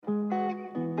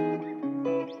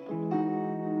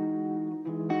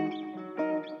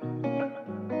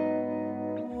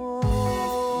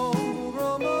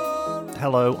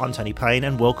Hello, I'm Tony Payne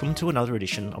and welcome to another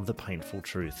edition of The Painful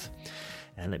Truth.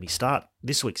 And let me start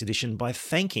this week's edition by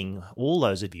thanking all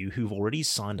those of you who've already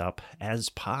signed up as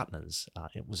partners.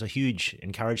 It was a huge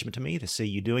encouragement to me to see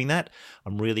you doing that.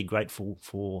 I'm really grateful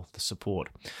for the support.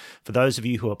 For those of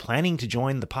you who are planning to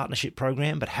join the partnership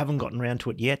program but haven't gotten around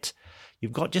to it yet,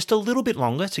 you've got just a little bit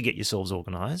longer to get yourselves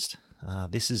organised.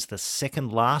 This is the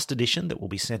second last edition that will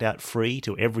be sent out free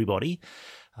to everybody.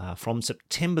 From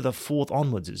September the 4th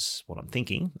onwards is what I'm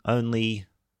thinking. Only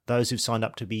those who've signed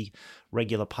up to be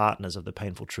regular partners of The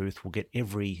Painful Truth will get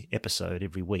every episode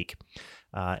every week.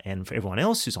 And for everyone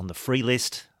else who's on the free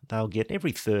list, they'll get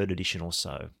every third edition or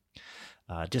so.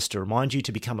 Just to remind you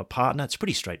to become a partner, it's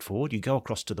pretty straightforward. You go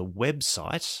across to the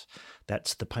website,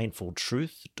 that's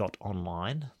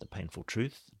thepainfultruth.online,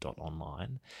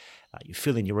 thepainfultruth.online. You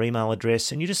fill in your email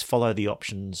address and you just follow the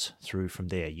options through from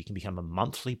there. You can become a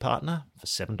monthly partner for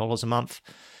 $7 a month,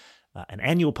 an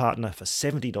annual partner for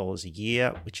 $70 a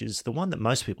year, which is the one that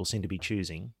most people seem to be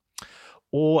choosing.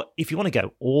 Or if you want to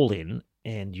go all in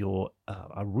and you're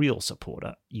a real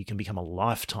supporter, you can become a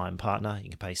lifetime partner. You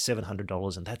can pay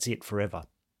 $700 and that's it forever.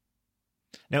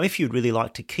 Now, if you'd really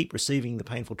like to keep receiving The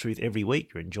Painful Truth every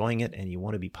week, you're enjoying it and you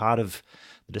want to be part of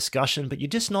the discussion, but you're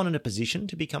just not in a position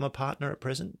to become a partner at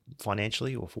present,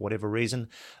 financially or for whatever reason,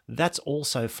 that's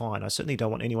also fine. I certainly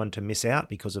don't want anyone to miss out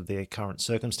because of their current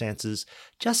circumstances.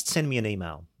 Just send me an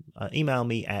email. Email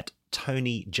me at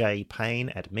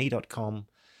tonyjpayne@me.com.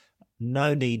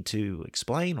 No need to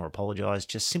explain or apologise.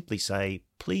 Just simply say,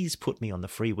 please put me on the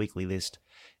free weekly list,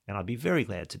 and I'd be very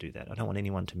glad to do that. I don't want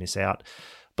anyone to miss out.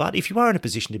 But if you are in a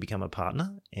position to become a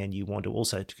partner and you want to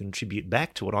also to contribute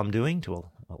back to what I'm doing to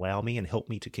allow me and help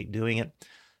me to keep doing it,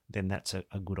 then that's a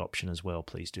good option as well.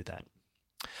 Please do that.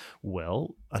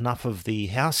 Well, enough of the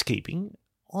housekeeping.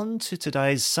 On to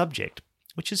today's subject,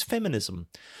 which is feminism.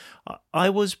 I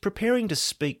was preparing to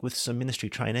speak with some ministry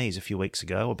trainees a few weeks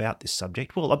ago about this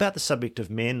subject. Well, about the subject of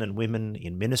men and women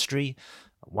in ministry,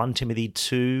 1 Timothy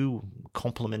 2,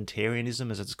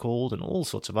 complementarianism as it's called, and all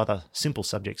sorts of other simple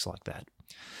subjects like that.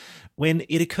 When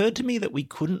it occurred to me that we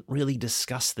couldn't really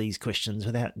discuss these questions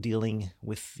without dealing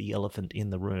with the elephant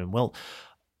in the room. Well,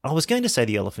 I was going to say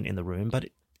the elephant in the room, but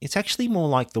it's actually more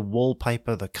like the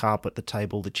wallpaper, the carpet, the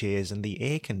table, the chairs, and the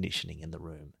air conditioning in the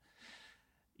room.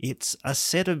 It's a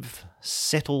set of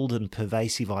settled and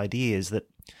pervasive ideas that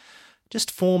just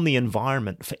form the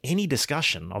environment for any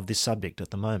discussion of this subject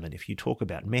at the moment. If you talk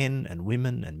about men and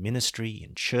women and ministry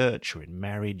in church or in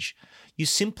marriage, you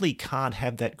simply can't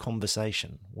have that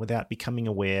conversation without becoming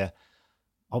aware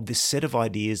of this set of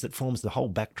ideas that forms the whole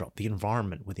backdrop, the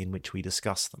environment within which we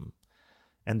discuss them.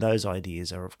 And those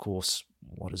ideas are, of course,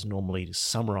 what is normally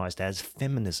summarized as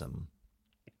feminism.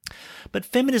 But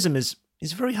feminism is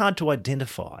very hard to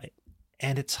identify,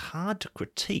 and it's hard to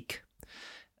critique.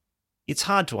 It's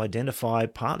hard to identify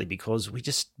partly because we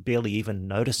just barely even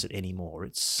notice it anymore.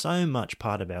 It's so much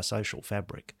part of our social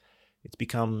fabric. It's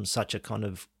become such a kind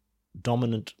of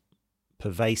dominant,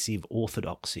 pervasive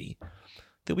orthodoxy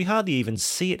that we hardly even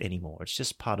see it anymore. It's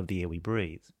just part of the air we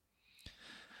breathe.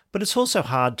 But it's also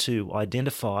hard to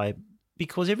identify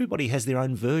because everybody has their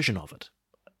own version of it,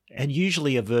 and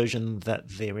usually a version that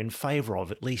they're in favour of,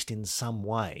 at least in some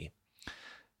way.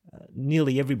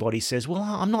 Nearly everybody says, well,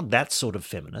 I'm not that sort of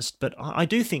feminist, but I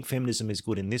do think feminism is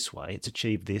good in this way. It's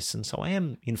achieved this, and so I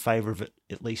am in favour of it,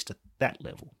 at least at that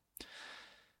level.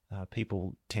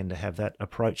 People tend to have that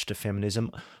approach to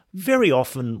feminism, very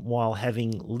often while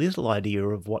having little idea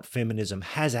of what feminism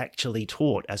has actually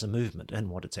taught as a movement and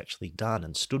what it's actually done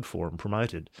and stood for and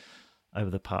promoted over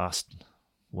the past,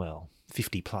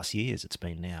 50 plus years it's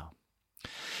been now.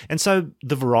 And so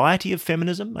the variety of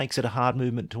feminism makes it a hard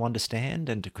movement to understand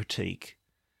and to critique.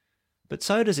 But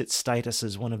so does its status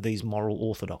as one of these moral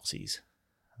orthodoxies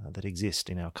that exist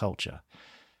in our culture.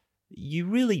 You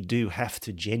really do have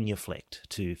to genuflect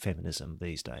to feminism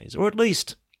these days, or at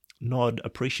least nod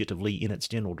appreciatively in its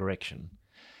general direction.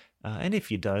 And if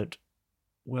you don't,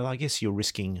 well, I guess you're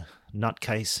risking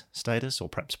nutcase status or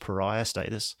perhaps pariah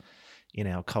status in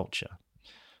our culture.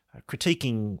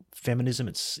 Critiquing feminism,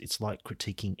 it's like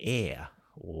critiquing air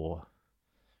or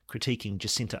critiquing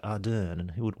Jacinta Ardern,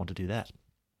 and who would want to do that?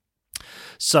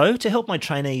 So, to help my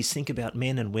trainees think about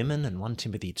men and women and 1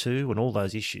 Timothy 2 and all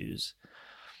those issues,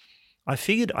 I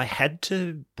figured I had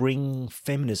to bring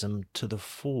feminism to the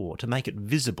fore, to make it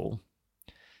visible,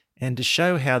 and to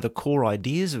show how the core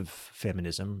ideas of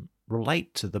feminism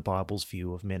relate to the Bible's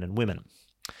view of men and women.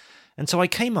 And so I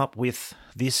came up with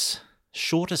this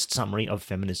shortest summary of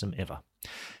feminism ever,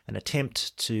 an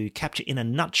attempt to capture in a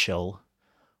nutshell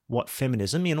what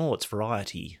feminism, in all its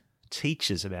variety,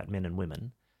 teaches about men and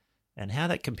women, and how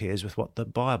that compares with what the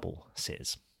Bible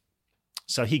says.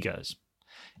 So here goes,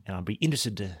 and I'd be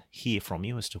interested to hear from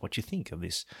you as to what you think of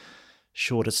this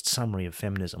shortest summary of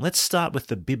feminism. Let's start with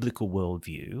the biblical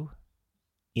worldview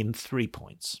in 3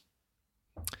 points.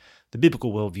 The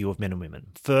biblical worldview of men and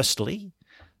women. Firstly,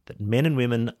 that men and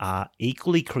women are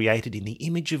equally created in the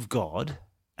image of God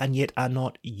and yet are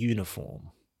not uniform.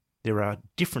 There are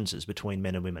differences between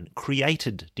men and women,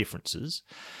 created differences,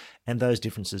 and those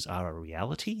differences are a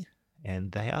reality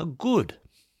and they are good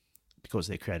because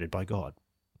they're created by God.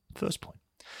 First point.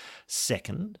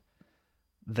 Second,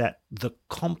 that the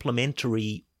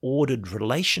complementary ordered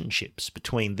relationships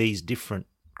between these different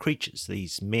creatures,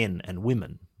 these men and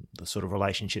women, the sort of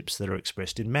relationships that are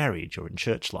expressed in marriage or in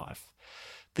church life,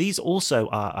 these also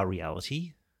are a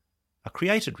reality, a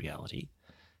created reality,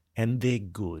 and they're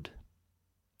good.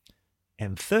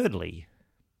 And thirdly,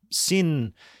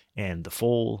 sin and the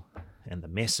fall and the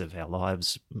mess of our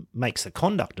lives makes the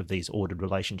conduct of these ordered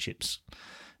relationships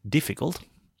difficult.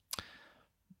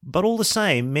 But all the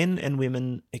same, men and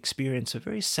women experience a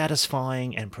very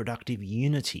satisfying and productive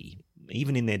unity,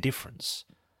 even in their difference,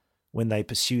 when they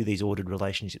pursue these ordered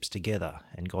relationships together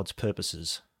and God's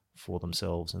purposes for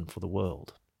themselves and for the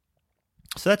world.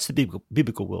 So that's the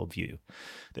biblical worldview,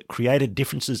 that created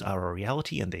differences are a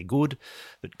reality and they're good,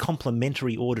 that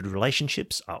complementary ordered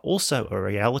relationships are also a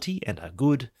reality and are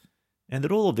good, and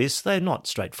that all of this, though not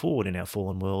straightforward in our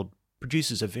fallen world,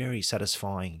 produces a very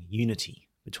satisfying unity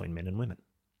between men and women.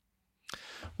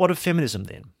 What of feminism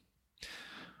then?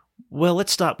 Well,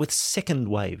 let's start with second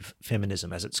wave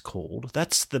feminism, as it's called.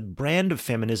 That's the brand of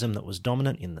feminism that was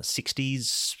dominant in the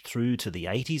 60s through to the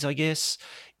 80s, I guess.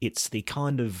 It's the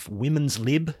kind of women's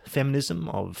lib feminism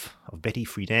of Betty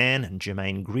Friedan and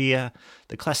Germaine Greer,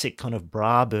 the classic kind of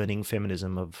bra-burning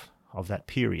feminism of that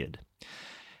period.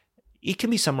 It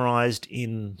can be summarised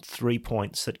in 3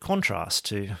 points that contrast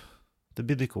to the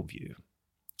biblical view.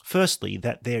 Firstly,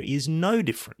 that there is no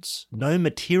difference, no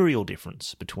material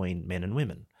difference between men and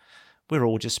women. We're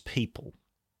all just people.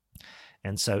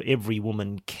 And so every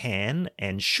woman can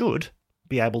and should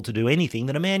be able to do anything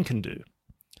that a man can do.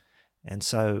 And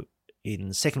so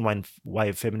in second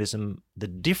wave feminism, the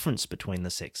difference between the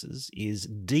sexes is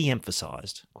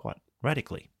de-emphasised quite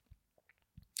radically.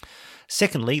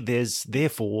 Secondly, there's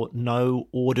therefore no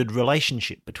ordered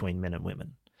relationship between men and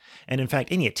women. And in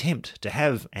fact, any attempt to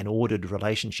have an ordered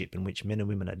relationship in which men and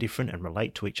women are different and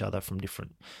relate to each other from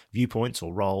different viewpoints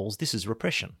or roles, this is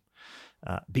repression,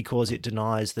 because it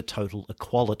denies the total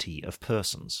equality of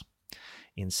persons.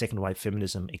 In second wave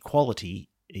feminism, equality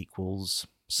equals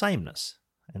sameness.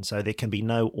 And so there can be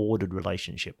no ordered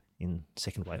relationship in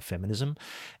second wave feminism.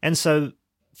 And so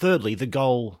thirdly, the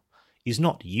goal is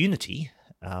not unity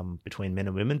between men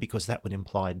and women, because that would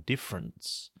imply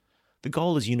difference. The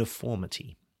goal is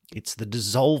uniformity. It's the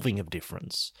dissolving of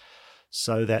difference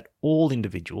so that all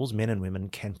individuals, men and women,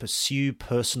 can pursue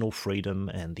personal freedom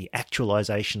and the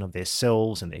actualization of their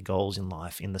selves and their goals in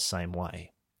life in the same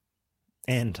way.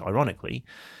 And ironically,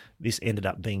 this ended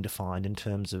up being defined in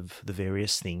terms of the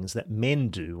various things that men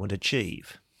do and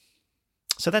achieve.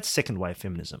 So that's second wave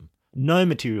feminism. No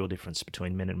material difference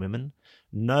between men and women,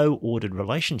 no ordered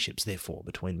relationships, therefore,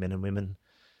 between men and women,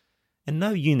 and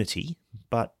no unity,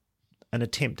 but an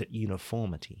attempt at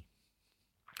uniformity.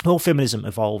 Well, feminism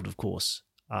evolved, of course,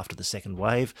 after the second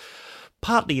wave,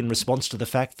 partly in response to the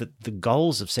fact that the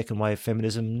goals of second wave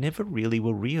feminism never really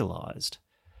were realised.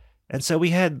 And so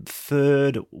we had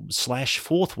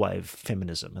third/fourth wave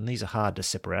feminism, and these are hard to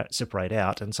separate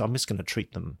out, and so I'm just going to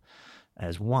treat them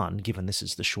as one, given this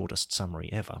is the shortest summary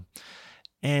ever.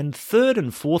 And third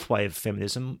and fourth wave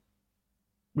feminism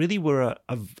really were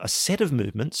a set of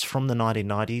movements from the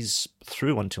 1990s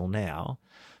through until now,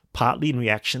 partly in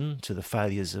reaction to the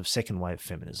failures of second wave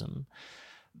feminism.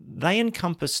 They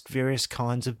encompassed various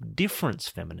kinds of difference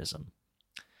feminism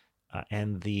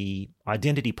and the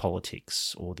identity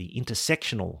politics or the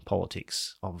intersectional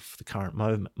politics of the current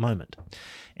moment.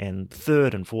 And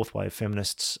third and fourth wave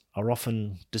feminists are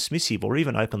often dismissive or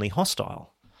even openly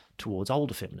hostile towards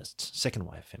older feminists, second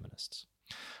wave feminists.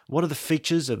 What are the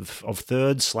features of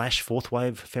third/fourth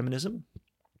wave feminism?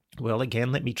 Well,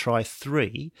 again, let me try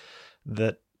 3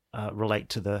 that relate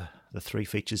to the 3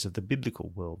 features of the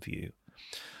biblical worldview.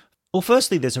 Well,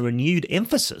 firstly, there's a renewed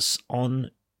emphasis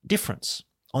on difference,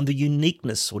 on the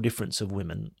uniqueness or difference of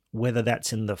women, whether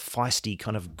that's in the feisty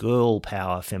kind of girl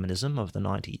power feminism of the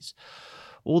 90s,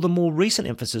 or the more recent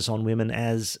emphasis on women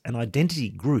as an identity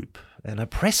group, an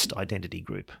oppressed identity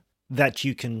group, that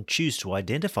you can choose to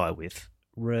identify with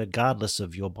regardless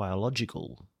of your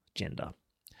biological gender.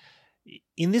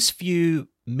 In this view,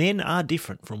 men are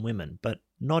different from women, but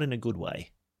not in a good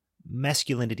way.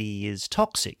 masculinity is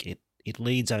toxic. It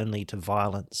leads only to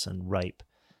violence and rape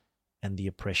and the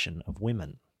oppression of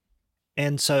women.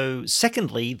 And so,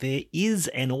 secondly, there is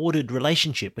an ordered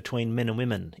relationship between men and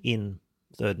women in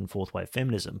third and fourth wave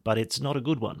feminism, but it's not a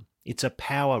good one. It's a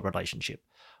power relationship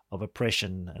of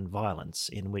oppression and violence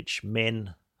in which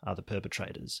men are the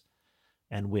perpetrators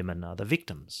and women are the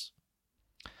victims.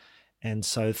 And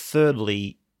so,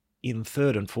 thirdly, in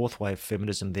third and fourth wave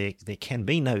feminism, there can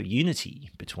be no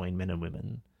unity between men and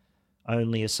women,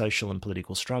 only a social and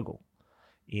political struggle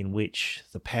in which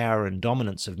the power and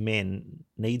dominance of men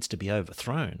needs to be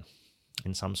overthrown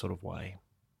in some sort of way.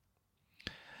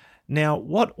 Now,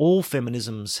 what all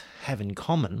feminisms have in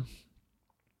common,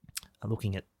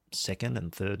 looking at second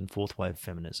and third and fourth wave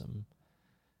feminism,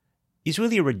 is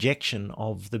really a rejection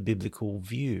of the biblical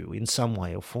view in some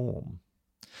way or form.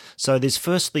 So there's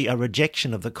firstly a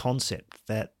rejection of the concept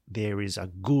that there is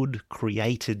a good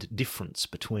created difference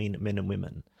between men and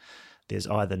women. There's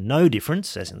either no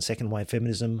difference, as in second wave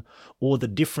feminism, or the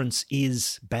difference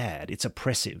is bad, it's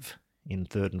oppressive in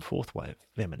third and fourth wave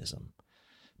feminism.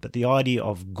 But the idea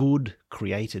of good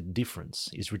created difference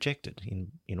is rejected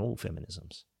in all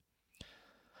feminisms.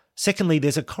 Secondly,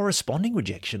 there's a corresponding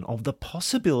rejection of the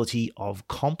possibility of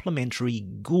complementary,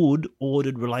 good,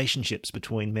 ordered relationships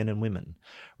between men and women,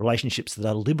 relationships that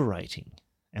are liberating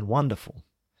and wonderful.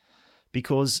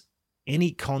 Because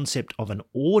any concept of an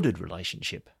ordered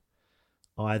relationship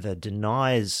either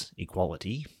denies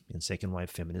equality in second wave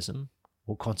feminism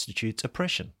or constitutes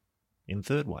oppression in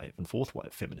third wave and fourth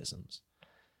wave feminisms.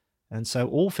 And so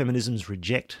all feminisms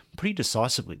reject pretty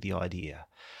decisively the idea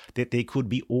that there could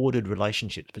be ordered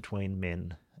relationships between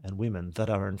men and women that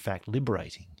are in fact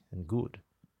liberating and good.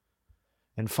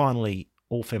 And finally,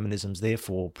 all feminisms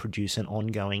therefore produce an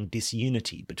ongoing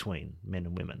disunity between men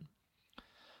and women,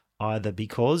 either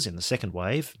because in the second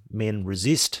wave men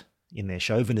resist in their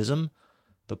chauvinism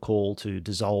the call to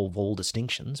dissolve all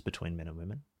distinctions between men and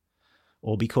women,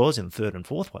 or because in third and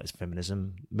fourth wave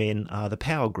feminism, men are the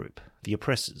power group, the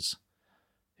oppressors,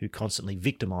 who constantly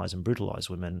victimise and brutalise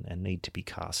women and need to be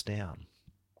cast down.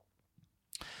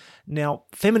 Now,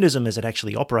 feminism as it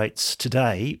actually operates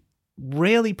today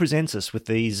rarely presents us with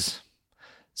these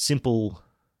simple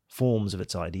forms of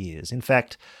its ideas. In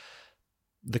fact,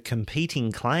 the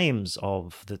competing claims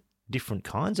of the different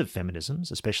kinds of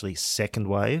feminisms, especially second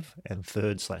wave and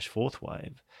third/fourth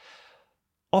wave,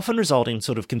 often result in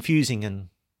sort of confusing and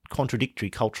contradictory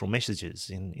cultural messages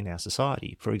in our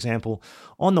society. For example,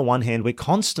 on the one hand, we're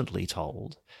constantly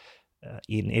told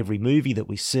in every movie that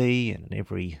we see and in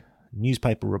every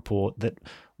newspaper report that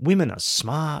women are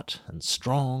smart and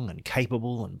strong and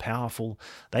capable and powerful.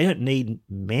 They don't need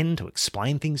men to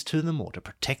explain things to them or to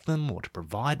protect them or to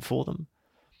provide for them.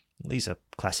 These are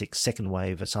classic second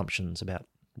wave assumptions about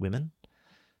women.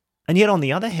 And yet, on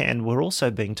the other hand, we're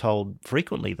also being told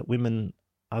frequently that women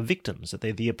are victims, that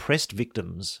they're the oppressed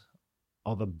victims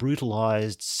of a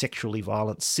brutalised, sexually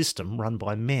violent system run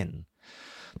by men,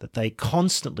 that they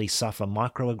constantly suffer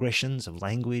microaggressions of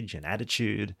language and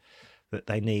attitude, that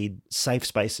they need safe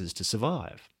spaces to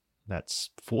survive. That's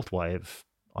fourth wave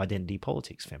identity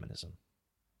politics feminism.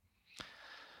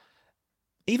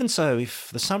 Even so, if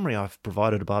the summary I've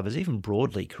provided above is even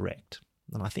broadly correct,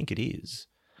 and I think it is,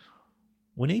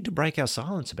 we need to break our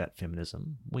silence about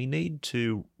feminism. We need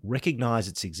to recognise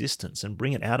its existence and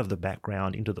bring it out of the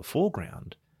background into the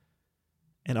foreground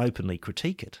and openly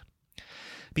critique it.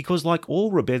 Because like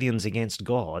all rebellions against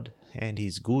God and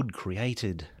his good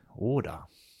created order,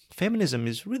 feminism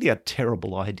is really a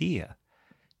terrible idea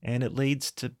and it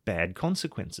leads to bad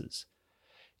consequences.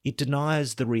 It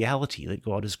denies the reality that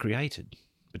God has created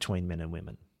between men and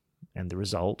women, and the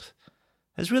result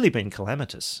has really been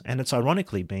calamitous, and it's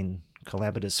ironically been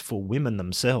calamitous for women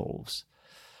themselves,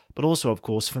 but also, of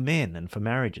course, for men and for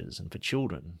marriages and for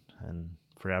children and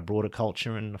for our broader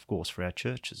culture and, of course, for our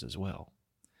churches as well.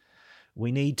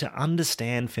 We need to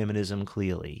understand feminism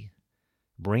clearly,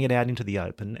 bring it out into the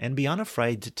open, and be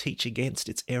unafraid to teach against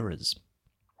its errors.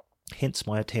 Hence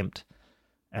my attempt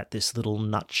at this little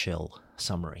nutshell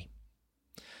summary.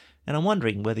 And I'm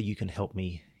wondering whether you can help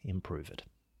me improve it.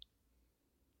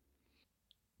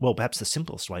 Well, perhaps the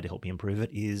simplest way to help me improve it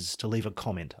is to leave a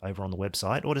comment over on the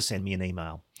website or to send me an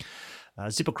email.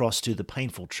 Zip across to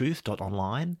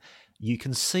thepainfultruth.online. You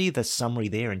can see the summary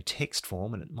there in text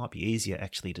form, and it might be easier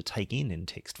actually to take in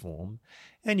text form.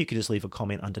 And you can just leave a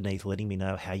comment underneath letting me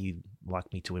know how you'd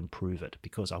like me to improve it,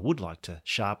 because I would like to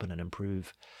sharpen and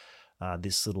improve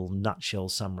this little nutshell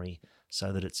summary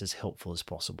so that it's as helpful as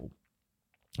possible.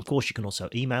 Of course, you can also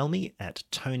email me at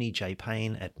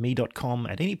tonyjpayne@me.com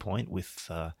at any point with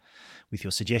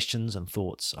your suggestions and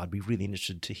thoughts. I'd be really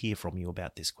interested to hear from you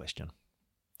about this question.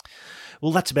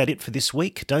 Well, that's about it for this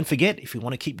week. Don't forget, if you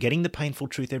want to keep getting the painful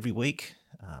truth every week,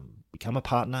 become a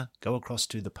partner, go across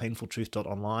to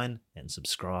thepainfultruth.online and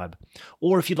subscribe.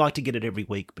 Or if you'd like to get it every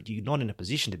week, but you're not in a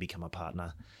position to become a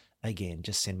partner, again,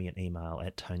 just send me an email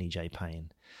at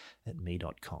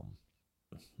tonyjpayne@me.com.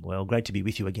 Well, great to be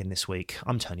with you again this week.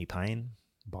 I'm Tony Payne.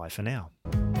 Bye for now.